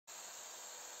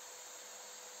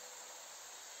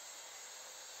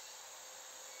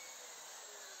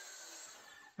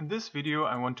In this video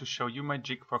I want to show you my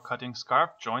jig for cutting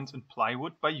scarf joints in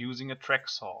plywood by using a track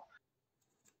saw.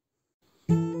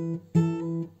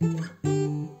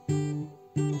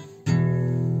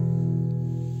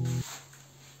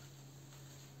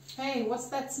 Hey, what's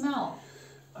that smell?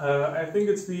 I think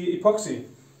it's the epoxy.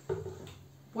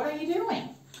 What are you doing?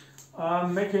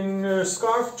 I'm making a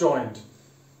scarf joint.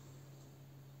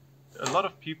 A lot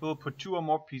of people put 2 or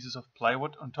more pieces of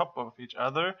plywood on top of each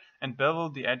other and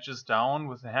bevel the edges down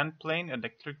with a hand plane,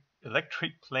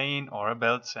 electric plane or a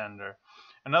belt sander.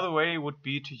 Another way would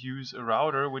be to use a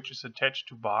router which is attached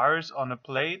to bars on a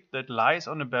plate that lies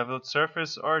on a beveled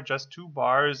surface, or just 2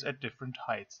 bars at different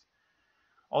heights.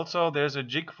 Also, there's a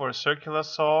jig for a circular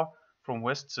saw from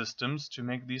West Systems to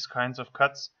make these kinds of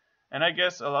cuts, and I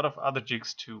guess a lot of other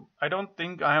jigs too. I don't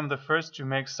think I am the first to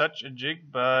make such a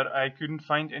jig, but I couldn't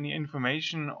find any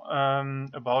information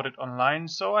about it online,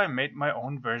 so I made my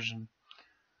own version.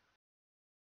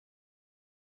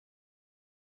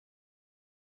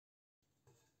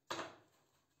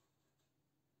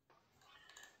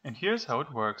 And here's how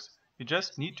it works. You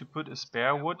just need to put a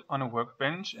spare wood on a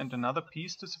workbench and another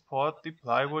piece to support the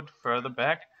plywood further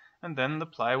back, and then the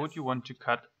plywood you want to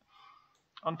cut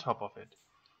on top of it.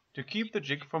 To keep the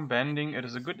jig from bending, it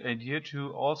is a good idea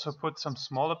to also put some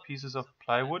smaller pieces of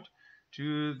plywood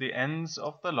to the ends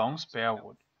of the long spare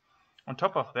wood. On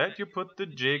top of that, you put the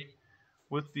jig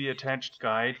with the attached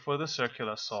guide for the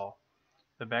circular saw.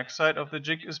 The backside of the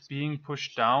jig is being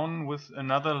pushed down with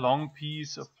another long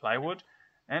piece of plywood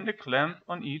and a clamp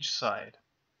on each side.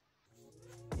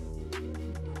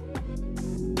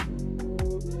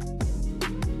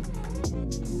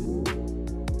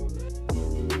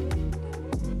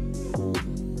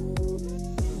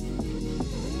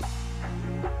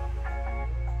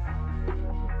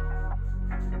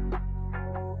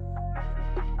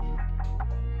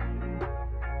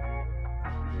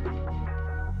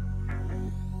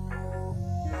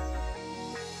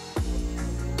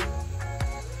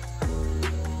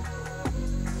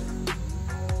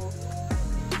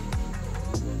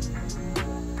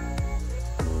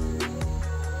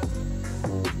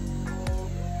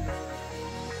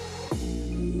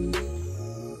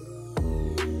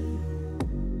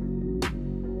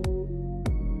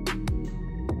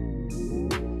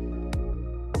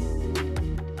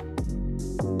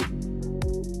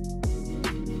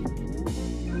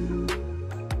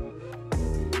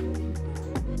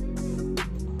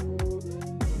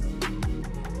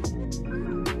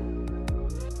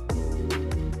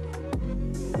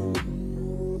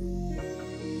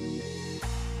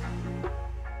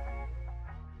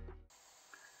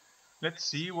 Let's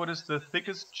see what is the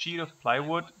thickest sheet of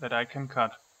plywood that I can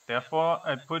cut. Therefore,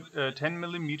 I put a 10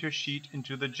 mm sheet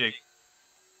into the jig.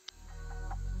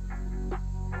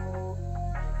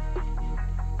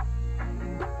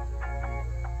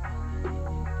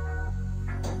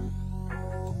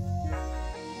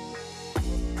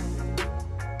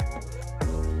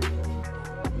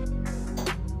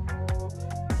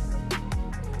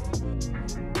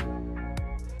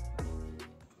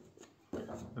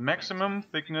 The maximum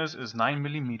thickness is 9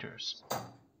 mm.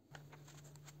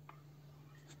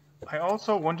 I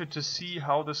also wanted to see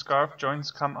how the scarf joints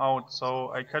come out,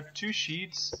 so I cut 2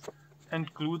 sheets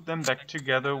and glued them back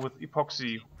together with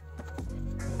epoxy.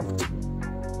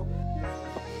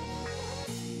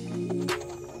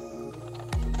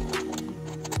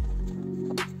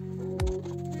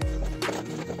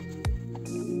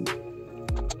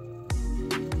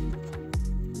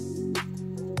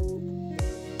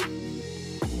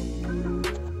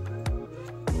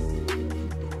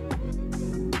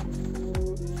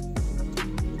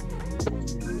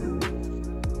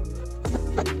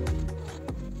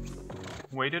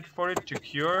 Waited for it to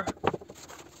cure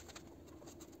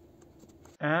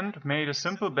and made a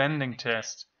simple bending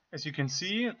test. As you can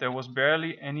see, there was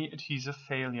barely any adhesive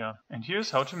failure. And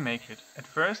here's how to make it. At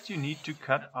first you need to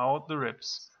cut out the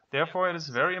ribs. Therefore it is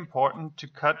very important to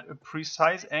cut a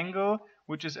precise angle,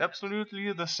 which is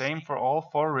absolutely the same for all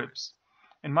 4 ribs.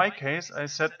 In my case, I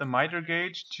set the miter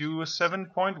gauge to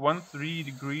 7.13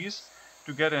 degrees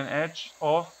to get an edge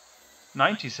of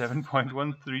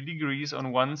 97.13 degrees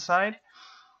on one side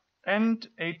and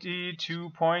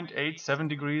 82.87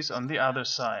 degrees on the other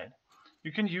side.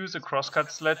 You can use a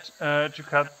crosscut sledge to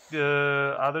cut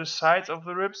the other sides of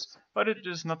the ribs, but it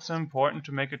is not so important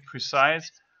to make it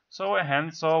precise, so a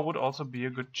handsaw would also be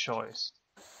a good choice.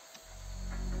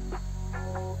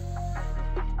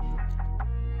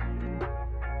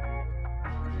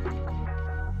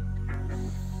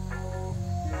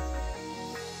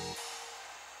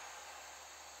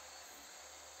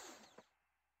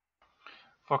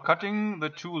 For cutting the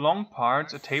two long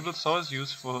parts, a table saw is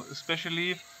useful,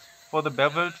 especially for the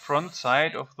beveled front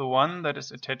side of the one that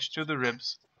is attached to the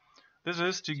ribs. This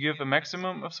is to give a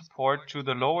maximum of support to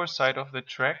the lower side of the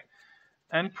track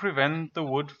and prevent the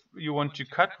wood you want to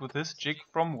cut with this jig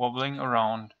from wobbling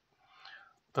around.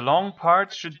 The long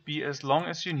parts should be as long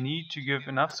as you need to give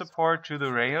enough support to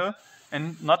the rail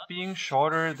and not being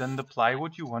shorter than the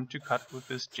plywood you want to cut with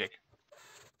this jig.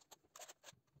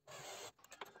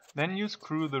 Then you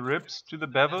screw the ribs to the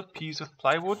beveled piece of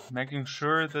plywood, making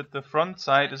sure that the front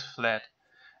side is flat.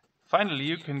 Finally,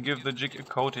 you can give the jig a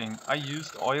coating. I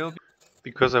used oil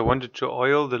because I wanted to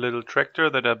oil the little tractor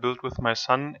that I built with my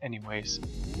son anyways.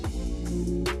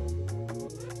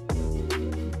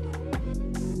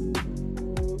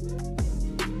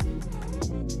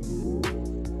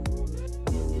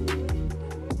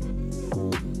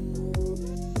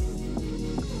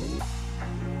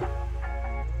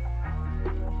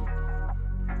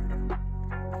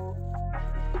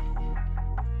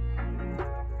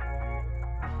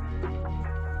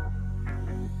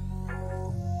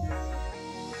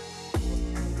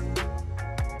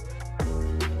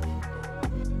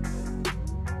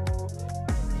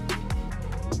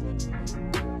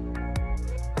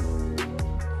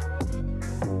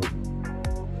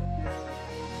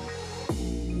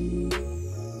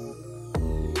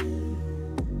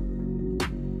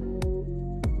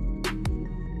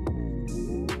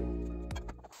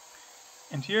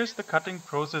 And here's the cutting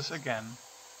process again.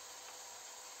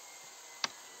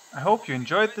 I hope you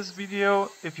enjoyed this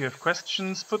video. If you have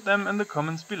questions, put them in the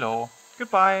comments below.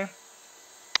 Goodbye!